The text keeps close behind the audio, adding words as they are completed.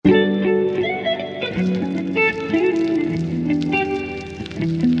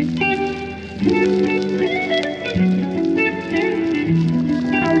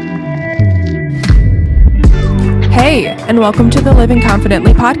welcome to the Living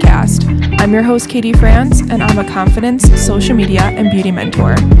Confidently podcast. I'm your host, Katie France, and I'm a confidence, social media, and beauty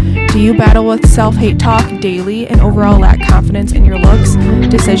mentor. Do you battle with self-hate talk daily and overall lack confidence in your looks,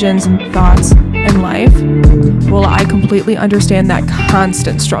 decisions, thoughts, and life? Well, I completely understand that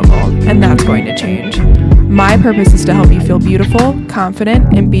constant struggle, and that's going to change. My purpose is to help you feel beautiful,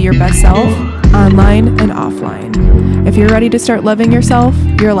 confident, and be your best self, online and offline. If you're ready to start loving yourself,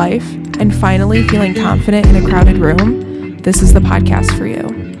 your life, and finally feeling confident in a crowded room, this is the podcast for you.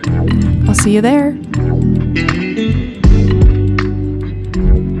 I'll see you there.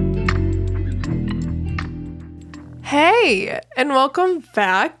 Hey, and welcome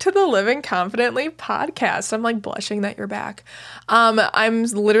back to the Living Confidently podcast. I'm like blushing that you're back. I'm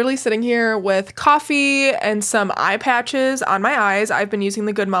literally sitting here with coffee and some eye patches on my eyes. I've been using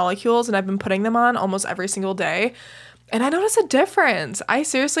the Good Molecules and I've been putting them on almost every single day. And I notice a difference. I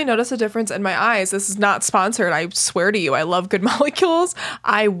seriously notice a difference in my eyes. This is not sponsored. I swear to you, I love Good Molecules.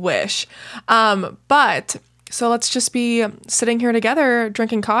 I wish. So let's just be sitting here together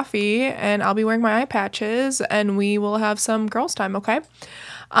drinking coffee, and I'll be wearing my eye patches and we will have some girls time, okay?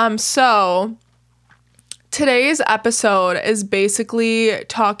 So today's episode is basically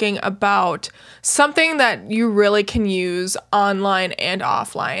talking about something that you really can use online and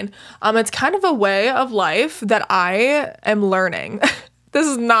offline. It's kind of a way of life that I am learning. This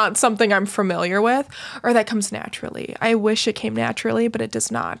is not something I'm familiar with or that comes naturally. I wish it came naturally, but it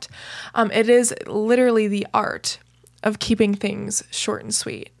does not. It is literally the art of keeping things short and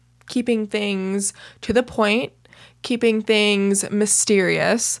sweet, keeping things to the point, keeping things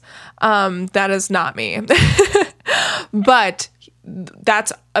mysterious. That is not me. But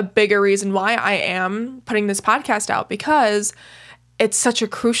that's a bigger reason why I am putting this podcast out, because it's such a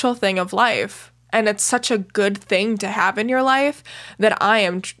crucial thing of life. And it's such a good thing to have in your life that I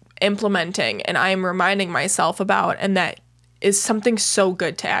am implementing and I am reminding myself about, and that is something so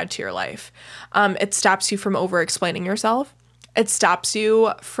good to add to your life. It stops you from over-explaining yourself. It stops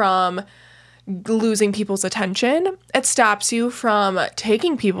you from losing people's attention. It stops you from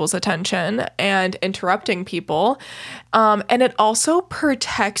taking people's attention and interrupting people. And it also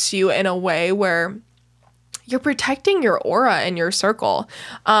protects you in a way where you're protecting your aura and your circle.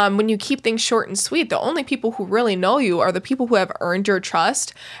 When you keep things short and sweet, the only people who really know you are the people who have earned your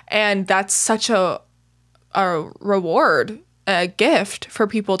trust. And that's such a reward, a gift for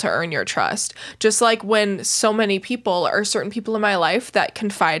people to earn your trust. Just like when so many people or certain people in my life that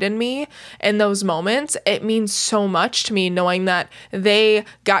confide in me in those moments, it means so much to me knowing that they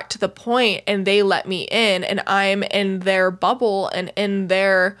got to the point and they let me in, and I'm in their bubble and in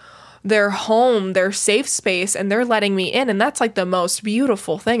their home, their safe space, and they're letting me in. And that's like the most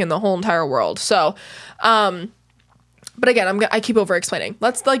beautiful thing in the whole entire world. So, but again, I keep over explaining.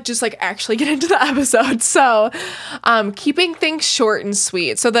 Let's just actually get into the episode. So, keeping things short and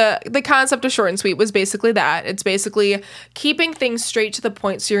sweet. So the concept of short and sweet was basically that. It's basically keeping things straight to the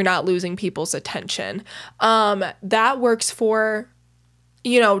point so you're not losing people's attention. That works for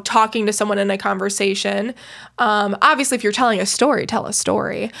talking to someone in a conversation. Obviously, if you're telling a story, tell a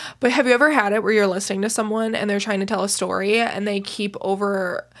story. But have you ever had it where you're listening to someone and they're trying to tell a story and they keep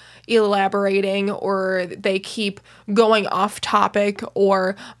over elaborating, or they keep going off topic,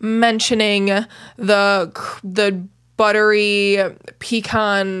 or mentioning the buttery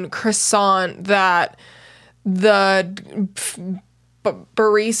pecan croissant that the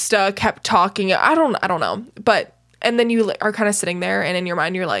barista kept talking. I don't know, but. And then you are kind of sitting there, and in your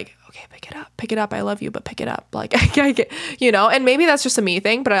mind, you're like, okay, pick it up. I love you, but pick it up. Like, and maybe that's just a me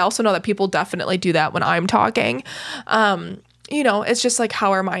thing, but I also know that people definitely do that when I'm talking. It's just like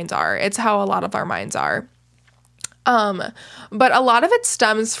how our minds are. It's how a lot of our minds are. But a lot of it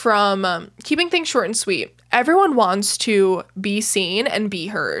stems from keeping things short and sweet. Everyone wants to be seen and be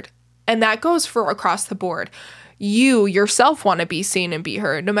heard. And that goes for across the board. You yourself want to be seen and be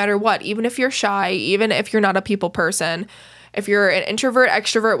heard no matter what, even if you're shy, even if you're not a people person, if you're an introvert,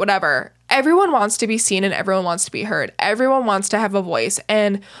 extrovert, whatever. Everyone wants to be seen and everyone wants to be heard. Everyone wants to have a voice.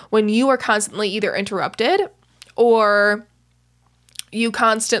 And when you are constantly either interrupted, or you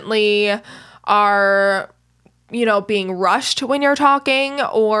constantly are, being rushed when you're talking,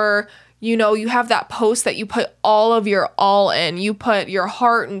 or you have that post that you put all of your all in. You put your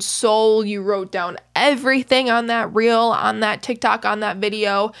heart and soul. You wrote down everything on that reel, on that TikTok, on that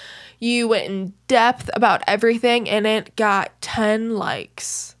video. You went in depth about everything, and it got 10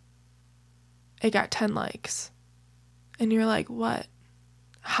 likes. It got 10 likes. And you're like, what?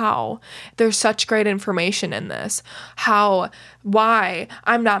 How? There's such great information in this. Why?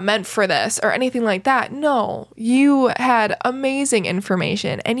 I'm not meant for this or anything like that. No, you had amazing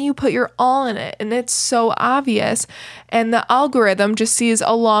information and you put your all in it, and it's so obvious. And the algorithm just sees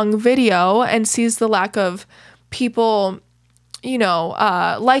a long video and sees the lack of people,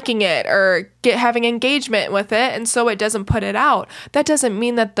 liking it or having engagement with it, and so it doesn't put it out. That doesn't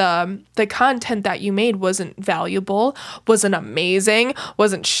mean that the content that you made wasn't valuable, wasn't amazing,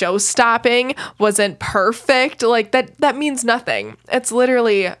 wasn't show-stopping, wasn't perfect. Like that means nothing. It's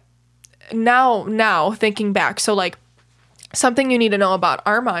literally now thinking back. So like something you need to know about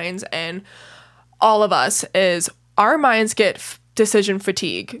our minds and all of us is our minds get decision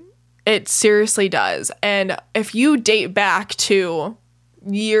fatigue. It seriously does. And if you date back to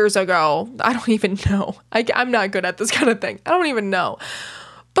years ago, I don't even know. I'm not good at this kind of thing. I don't even know.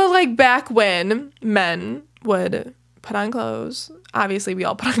 But like back when men would put on clothes, obviously we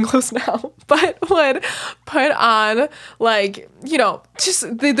all put on clothes now, but would put on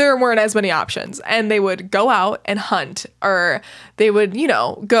just there weren't as many options, and they would go out and hunt, or they would,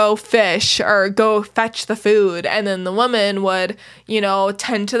 go fish or go fetch the food. And then the woman would,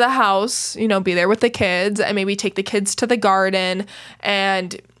 tend to the house, be there with the kids and maybe take the kids to the garden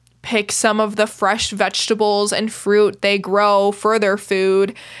and pick some of the fresh vegetables and fruit they grow for their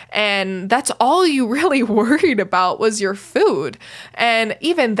food. And that's all you really worried about was your food. And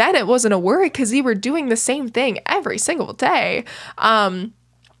even then it wasn't a worry because you were doing the same thing every single day.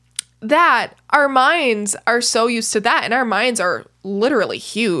 That our minds are so used to that, and our minds are literally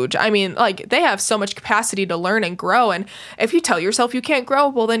huge. I mean, like they have so much capacity to learn and grow. And if you tell yourself you can't grow,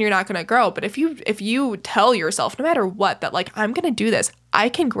 well, then you're not going to grow. But if you tell yourself, no matter what, that like, I'm going to do this, I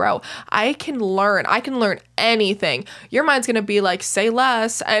can grow, I can learn anything, your mind's going to be like, say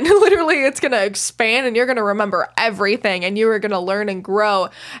less. And literally it's going to expand, and you're going to remember everything, and you are going to learn and grow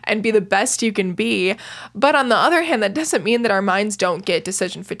and be the best you can be. But on the other hand, that doesn't mean that our minds don't get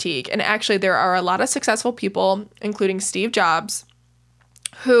decision fatigue. And actually there are a lot of successful people, including Steve Jobs,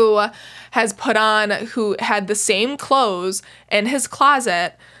 who had the same clothes in his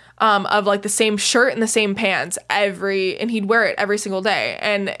closet, of like the same shirt and the same pants and he'd wear it every single day,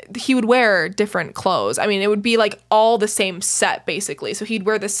 and he would wear different clothes. I mean, it would be like all the same set basically. So he'd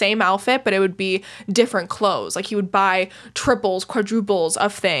wear the same outfit, but it would be different clothes. Like he would buy triples, quadruples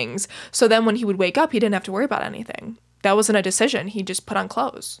of things. So then when he would wake up, he didn't have to worry about anything. That wasn't a decision. He just put on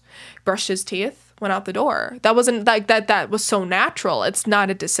clothes, brushed his teeth, went out the door. That wasn't like that was so natural. It's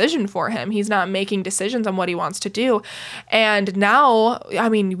not a decision for him. He's not making decisions on what he wants to do. And now, I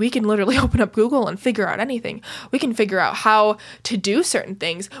mean, we can literally open up Google and figure out anything. We can figure out how to do certain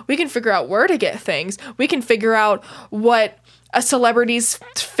things. We can figure out where to get things. We can figure out what a celebrity's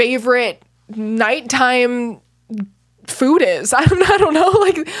favorite nighttime food is. I don't know.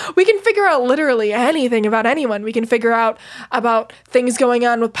 Like, we can figure out literally anything about anyone. We can figure out about things going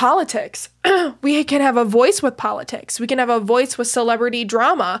on with politics. We can have a voice with politics. We can have a voice with celebrity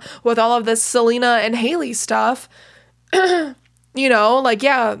drama, with all of this Selena and Haley stuff. There's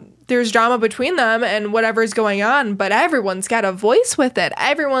drama between them and whatever's going on, but everyone's got a voice with it.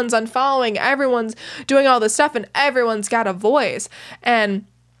 Everyone's unfollowing, everyone's doing all this stuff, and everyone's got a voice. And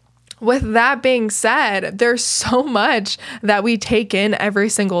with that being said, there's so much that we take in every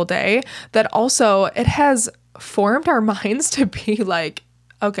single day that also it has formed our minds to be like,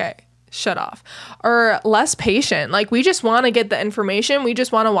 okay, shut off, or less patient. Like, we just want to get the information. We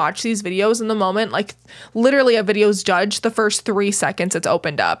just want to watch these videos in the moment. Like, literally a video's judged the first 3 seconds it's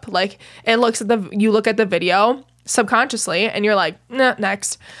opened up. Like, you look at the video subconsciously and you're like, nah,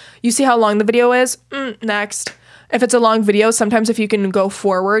 next. You see how long the video is? Next. If it's a long video, sometimes if you can go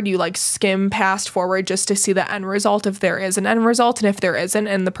forward, you like skim past forward just to see the end result, if there is an end result. And if there isn't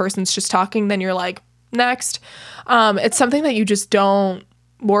and the person's just talking, then you're like, next. It's something that you just don't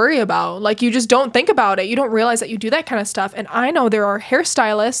worry about. Like, you just don't think about it. You don't realize that you do that kind of stuff. And I know there are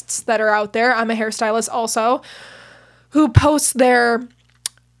hairstylists that are out there, I'm a hairstylist also, who post their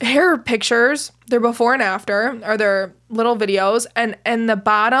hair pictures, their before and after, or their little videos. And in the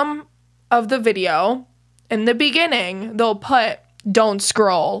bottom of the video, in the beginning, they'll put don't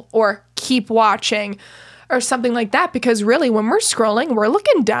scroll or keep watching or something like that, because really when we're scrolling, we're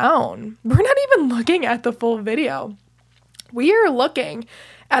looking down. We're not even looking at the full video. We are looking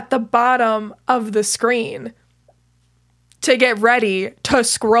at the bottom of the screen to get ready to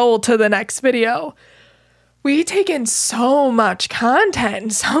scroll to the next video. We take in so much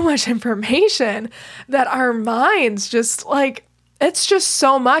content, so much information that our minds just like, it's just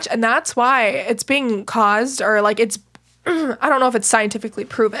so much. And that's why it's being caused, or like it's, I don't know if it's scientifically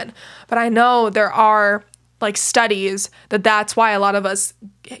proven, but I know there are like studies that that's why a lot of us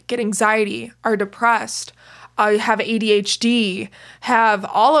get anxiety, are depressed, have ADHD, have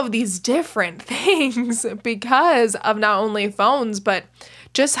all of these different things because of not only phones, but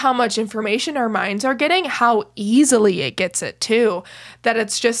just how much information our minds are getting, how easily it gets it too, that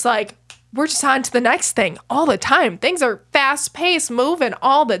it's just like, we're just on to the next thing all the time. Things are fast paced, moving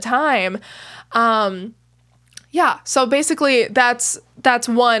all the time. Yeah. So basically that's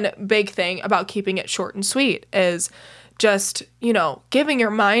one big thing about keeping it short and sweet is just, giving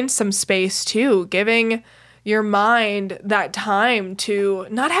your mind some space too, giving your mind that time to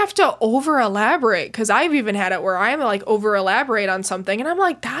not have to over elaborate. Cause I've even had it where I'm like over elaborate on something and I'm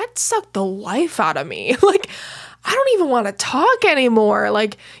like, that sucked the life out of me. Like, I don't even want to talk anymore.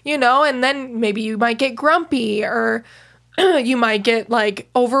 Like, and then maybe you might get grumpy or you might get like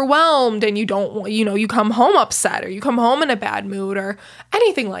overwhelmed and you don't, you come home upset or you come home in a bad mood or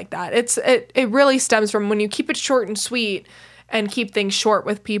anything like that. It really stems from when you keep it short and sweet and keep things short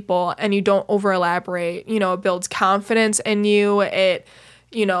with people and you don't over elaborate, it builds confidence in you.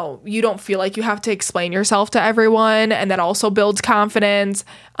 You don't feel like you have to explain yourself to everyone. And that also builds confidence.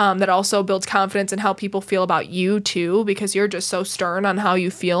 That also builds confidence in how people feel about you too, because you're just so stern on how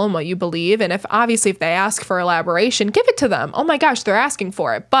you feel and what you believe. And if they ask for elaboration, give it to them. Oh my gosh, they're asking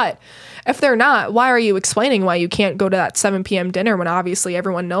for it. But if they're not, why are you explaining why you can't go to that 7 p.m. dinner when obviously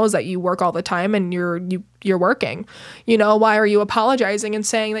everyone knows that you work all the time and you're working? Why are you apologizing and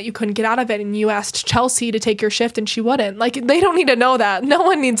saying that you couldn't get out of it and you asked Chelsea to take your shift and she wouldn't? Like, they don't need to know that. No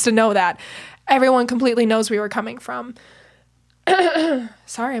one needs to know that. Everyone completely knows where we're coming from.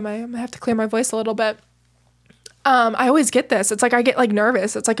 Sorry, I'm gonna have to clear my voice a little bit. I always get this. It's like I get like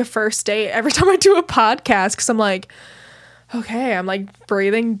nervous. It's like a first date every time I do a podcast because I'm like, okay, I'm like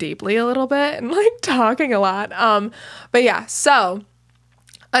breathing deeply a little bit and like talking a lot. But yeah, so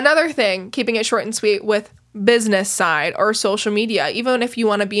another thing, keeping it short and sweet with business side or social media, even if you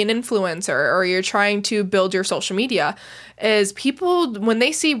want to be an influencer or you're trying to build your social media, is people, when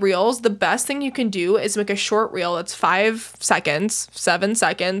they see reels, the best thing you can do is make a short reel that's 5 seconds, 7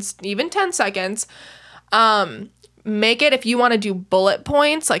 seconds, even 10 seconds. Make it, if you want to do bullet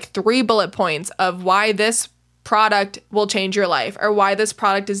points, like 3 bullet points of why this product will change your life or why this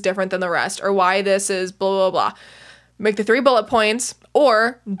product is different than the rest or why this is blah, blah, blah. Make the 3 bullet points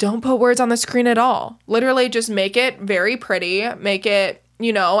or don't put words on the screen at all. Literally just make it very pretty, make it,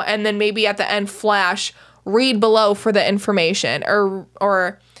 and then maybe at the end flash, read below for the information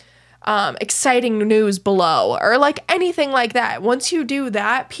or exciting news below or like anything like that. Once you do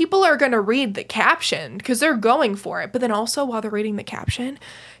that, people are going to read the caption because they're going for it. But then also while they're reading the caption,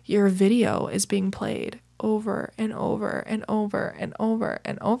 your video is being played over and over and over and over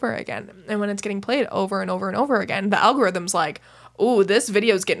and over again. And when it's getting played over and over and over again, the algorithm's like, oh, this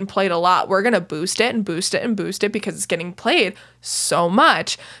video is getting played a lot. We're going to boost it and boost it and boost it because it's getting played so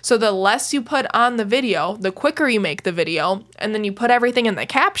much. So the less you put on the video, the quicker you make the video, and then you put everything in the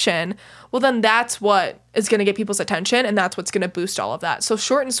caption, well, then that's what is going to get people's attention, and that's what's going to boost all of that. So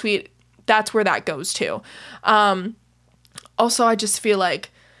short and sweet, that's where that goes to. Also, I just feel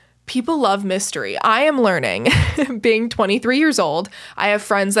like people love mystery. I am learning, being 23 years old. I have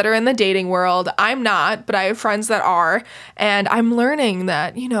friends that are in the dating world. I'm not, but I have friends that are. And I'm learning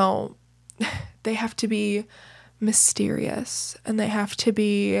that, they have to be mysterious and they have to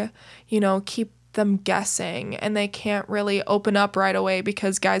be, keep them guessing, and they can't really open up right away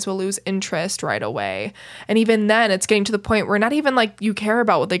because guys will lose interest right away. And even then, it's getting to the point where not even like you care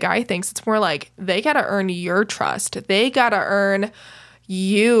about what the guy thinks. It's more like they got to earn your trust. They got to earn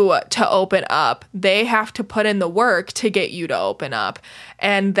you to open up. They have to put in the work to get you to open up.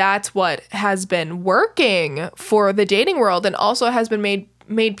 And that's what has been working for the dating world, and also has been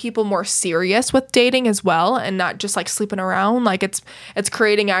made people more serious with dating as well, and not just like sleeping around. Like it's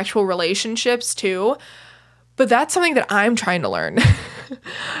creating actual relationships too. But that's something that I'm trying to learn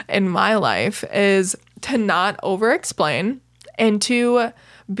in my life, is to not over explain and to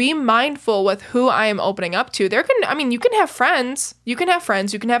be mindful with who I am opening up to. You can have friends, you can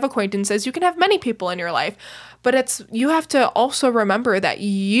have acquaintances, you can have many people in your life, but you have to also remember that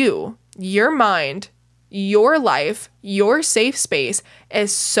your mind, your life, your safe space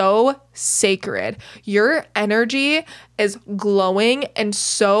is so sacred. Your energy is glowing and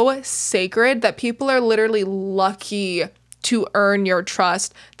so sacred that people are literally lucky to earn your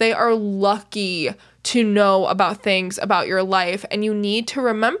trust. They are lucky to know about things about your life, and you need to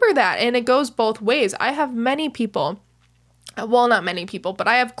remember that. And it goes both ways. I have many people, well, not many people, but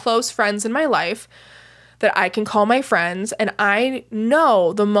I have close friends in my life that I can call my friends, and I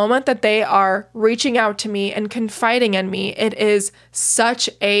know the moment that they are reaching out to me and confiding in me, it is such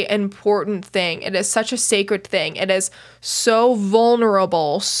a important thing. It is such a sacred thing. It is so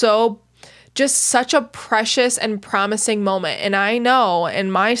vulnerable, just such a precious and promising moment. And I know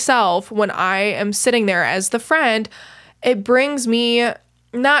in myself, when I am sitting there as the friend, it brings me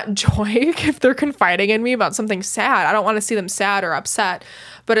not joy if they're confiding in me about something sad. I don't want to see them sad or upset,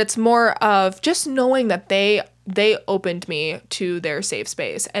 but it's more of just knowing that they opened me to their safe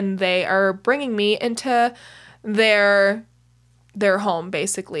space, and they are bringing me into their home,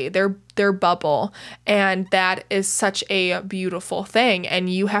 basically, their bubble. And that is such a beautiful thing. And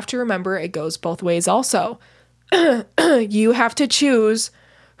you have to remember it goes both ways also. You have to choose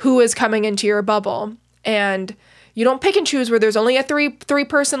who is coming into your bubble. And you don't pick and choose where there's only a three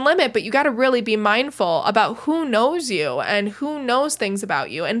person limit, but you got to really be mindful about who knows you and who knows things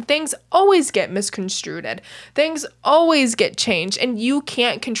about you. And things always get misconstrued. Things always get changed, and you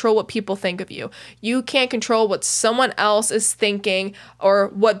can't control what people think of you. You can't control what someone else is thinking or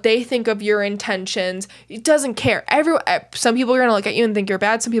what they think of your intentions. It doesn't care. Some people are going to look at you and think you're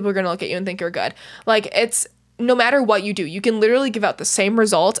bad. Some people are going to look at you and think you're good. No matter what you do, you can literally give out the same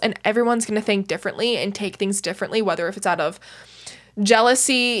results, and everyone's going to think differently and take things differently, whether if it's out of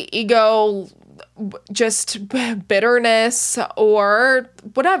jealousy, ego, just bitterness, or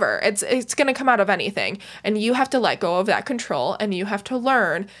whatever. It's going to come out of anything. And you have to let go of that control, and you have to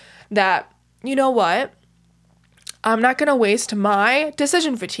learn that, you know what? I'm not going to waste my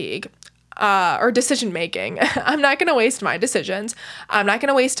decision fatigue or decision making. I'm not going to waste my decisions. I'm not going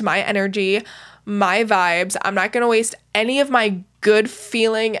to waste my energy, my vibes. I'm not going to waste any of my good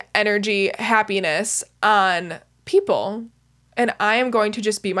feeling, energy, happiness on people. And I am going to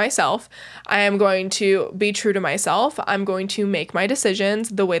just be myself. I am going to be true to myself. I'm going to make my decisions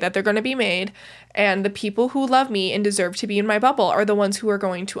the way that they're going to be made. And the people who love me and deserve to be in my bubble are the ones who are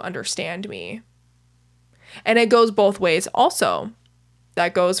going to understand me. And it goes both ways also.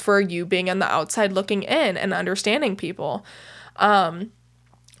 That goes for you being on the outside looking in and understanding people.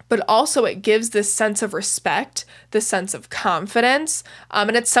 But also it gives this sense of respect, this sense of confidence.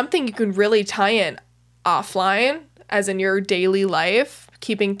 And it's something you can really tie in offline, as in your daily life,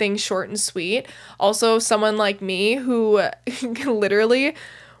 keeping things short and sweet. Also, someone like me who literally,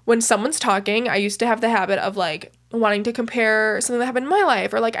 when someone's talking, I used to have the habit of wanting to compare something that happened in my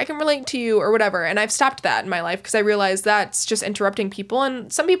life, or I can relate to you or whatever. And I've stopped that in my life because I realized that's just interrupting people.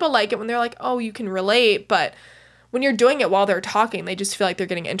 And some people like it when they're like, oh, you can relate, but when you're doing it while they're talking, they just feel like they're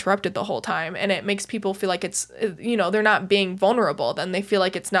getting interrupted the whole time. And it makes people feel like it's, they're not being vulnerable. Then they feel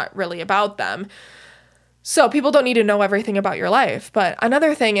like it's not really about them. So people don't need to know everything about your life. But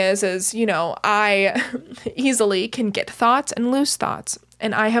another thing is, I easily can get thoughts and lose thoughts.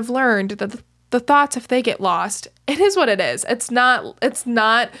 And I have learned that the thoughts, if they get lost, it is what it is. It's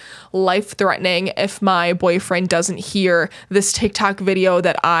not life-threatening if my boyfriend doesn't hear this TikTok video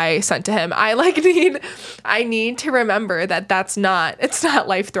that I sent to him. I need to remember that it's not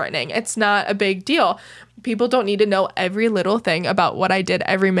life-threatening. It's not a big deal. People don't need to know every little thing about what I did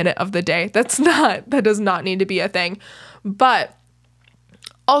every minute of the day. That does not need to be a thing. But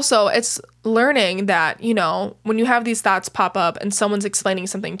also, it's learning that, when you have these thoughts pop up and someone's explaining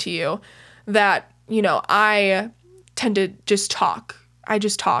something to you, that, I tend to just talk. I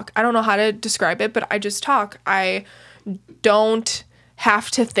just talk. I don't know how to describe it, but I just talk. I don't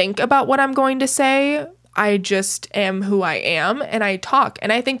have to think about what I'm going to say. I just am who I am, and I talk.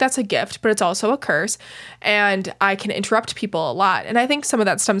 And I think that's a gift, but it's also a curse. And I can interrupt people a lot. And I think some of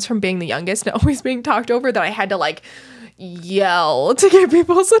that stems from being the youngest and always being talked over, that I had to yell to get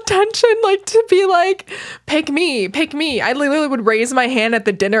people's attention, to be pick me. I literally would raise my hand at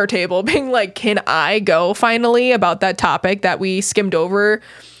the dinner table being like, can I go finally about that topic that we skimmed over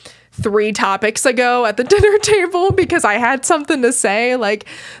 3 topics ago at the dinner table because I had something to say,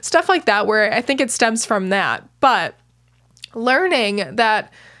 stuff like that, where I think it stems from that. But learning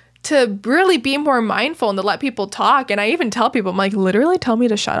that to really be more mindful and to let people talk. And I even tell people, I'm literally tell me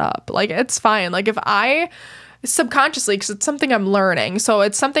to shut up. It's fine. If I subconsciously, because it's something I'm learning. So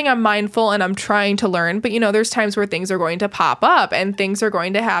it's something I'm mindful and I'm trying to learn. But, there's times where things are going to pop up and things are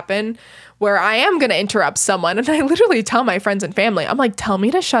going to happen where I am going to interrupt someone. And I literally tell my friends and family, I'm tell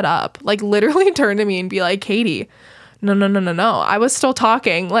me to shut up. Literally turn to me and be like, Katie, no. I was still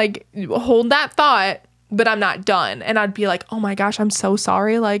talking. Hold that thought, but I'm not done. And I'd be like, oh my gosh, I'm so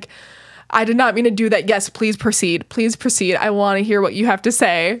sorry. I did not mean to do that. Yes, please proceed. Please proceed. I want to hear what you have to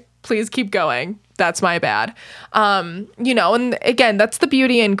say. Please keep going. that's my bad. And again, that's the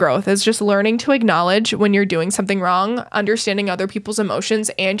beauty in growth, is just learning to acknowledge when you're doing something wrong, understanding other people's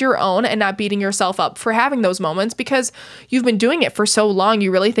emotions and your own, and not beating yourself up for having those moments because you've been doing it for so long.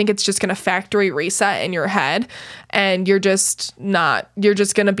 You really think it's just going to factory reset in your head, and you're just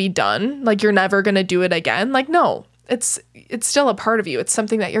going to be done. Like, you're never going to do it again. Like, no. It's still a part of you. It's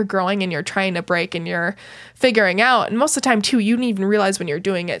something that you're growing and you're trying to break and you're figuring out. And most of the time too, you don't even realize when you're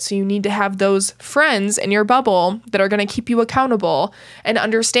doing it. So you need to have those friends in your bubble that are going to keep you accountable and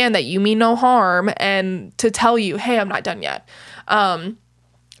understand that you mean no harm, and to tell you, hey, I'm not done yet.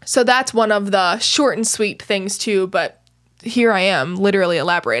 So that's one of the short and sweet things too. But here I am literally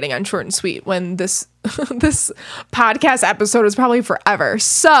elaborating on short and sweet when this podcast episode is probably forever.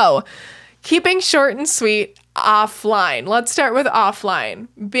 So keeping short and sweet offline. Let's start with offline.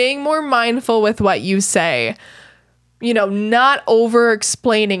 Being more mindful with what you say. Not over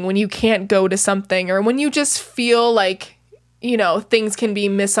explaining when you can't go to something, or when you just feel like, things can be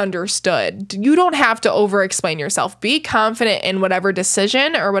misunderstood. You don't have to over explain yourself. Be confident in whatever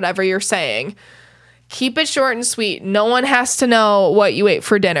decision or whatever you're saying. Keep it short and sweet. No one has to know what you ate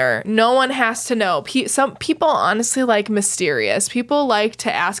for dinner. No one has to know. Some people honestly like mysterious. People like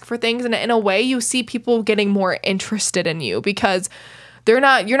to ask for things, and in a way you see people getting more interested in you because you're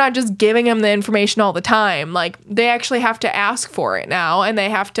not just giving them the information all the time. Like, they actually have to ask for it now, and they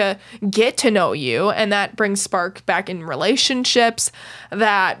have to get to know you, and that brings spark back in relationships.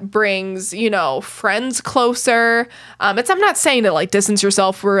 That brings, friends closer. I'm not saying to like distance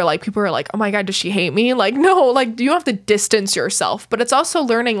yourself where like people are like, oh my God, does she hate me? Like, no, like you don't have to distance yourself, but it's also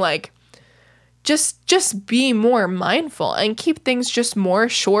learning like just be more mindful and keep things just more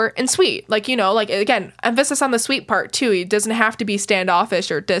short and sweet. Like, again, emphasis on the sweet part too. It doesn't have to be standoffish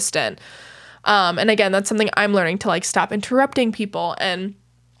or distant. And again, that's something I'm learning to like stop interrupting people, and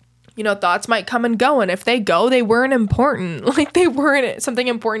thoughts might come and go. And if they go, they weren't important. Like, they weren't something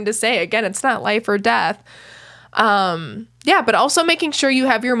important to say. Again, it's not life or death. But also making sure you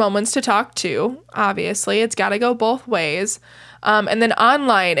have your moments to talk to. Obviously, it's got to go both ways. And then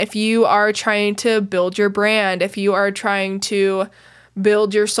online, if you are trying to build your brand, if you are trying to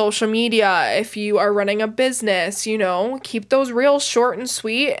build your social media, if you are running a business, keep those reels short and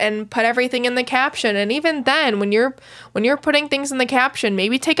sweet and put everything in the caption. And even then, when you're putting things in the caption,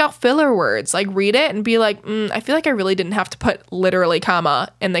 maybe take out filler words, like read it and be like, I feel like I really didn't have to put literally comma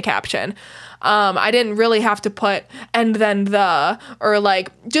in the caption. I didn't really have to put and then the, or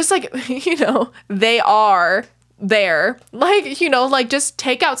like, just like, they are there, like, just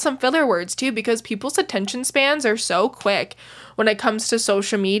take out some filler words too, because people's attention spans are so quick when it comes to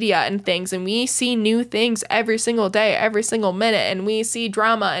social media and things, and we see new things every single day, every single minute, and we see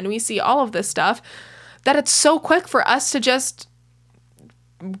drama and we see all of this stuff, that it's so quick for us to just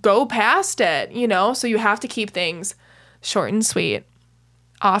go past it, so you have to keep things short and sweet,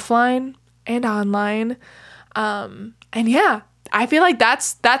 offline and online. And yeah, I feel like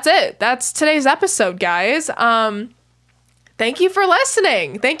that's it. That's today's episode, guys. Thank you for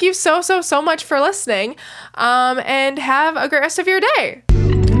listening. Thank you so much for listening. And have a great rest of your day.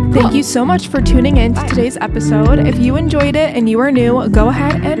 Thank you so much for tuning in to today's episode. If you enjoyed it and you are new, go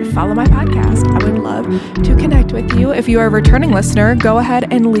ahead and follow my podcast. I would love to connect with you. If you are a returning listener, go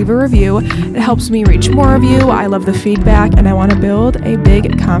ahead and leave a review. It helps me reach more of you. I love the feedback, and I want to build a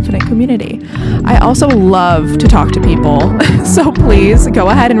big, confident community. I also love to talk to people. So please go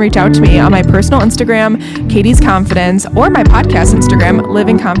ahead and reach out to me on my personal Instagram, Katie's Confidence, or my podcast Instagram,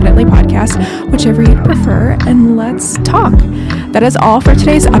 Living Confidently Podcast, whichever you'd prefer, and let's talk. That is all for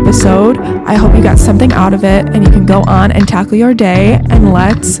today's episode. I hope you got something out of it, and you can go on and tackle your day, and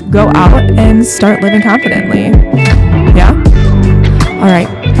let's go out and start living confidently. Yeah? All right.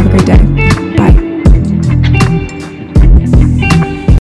 Have a great day.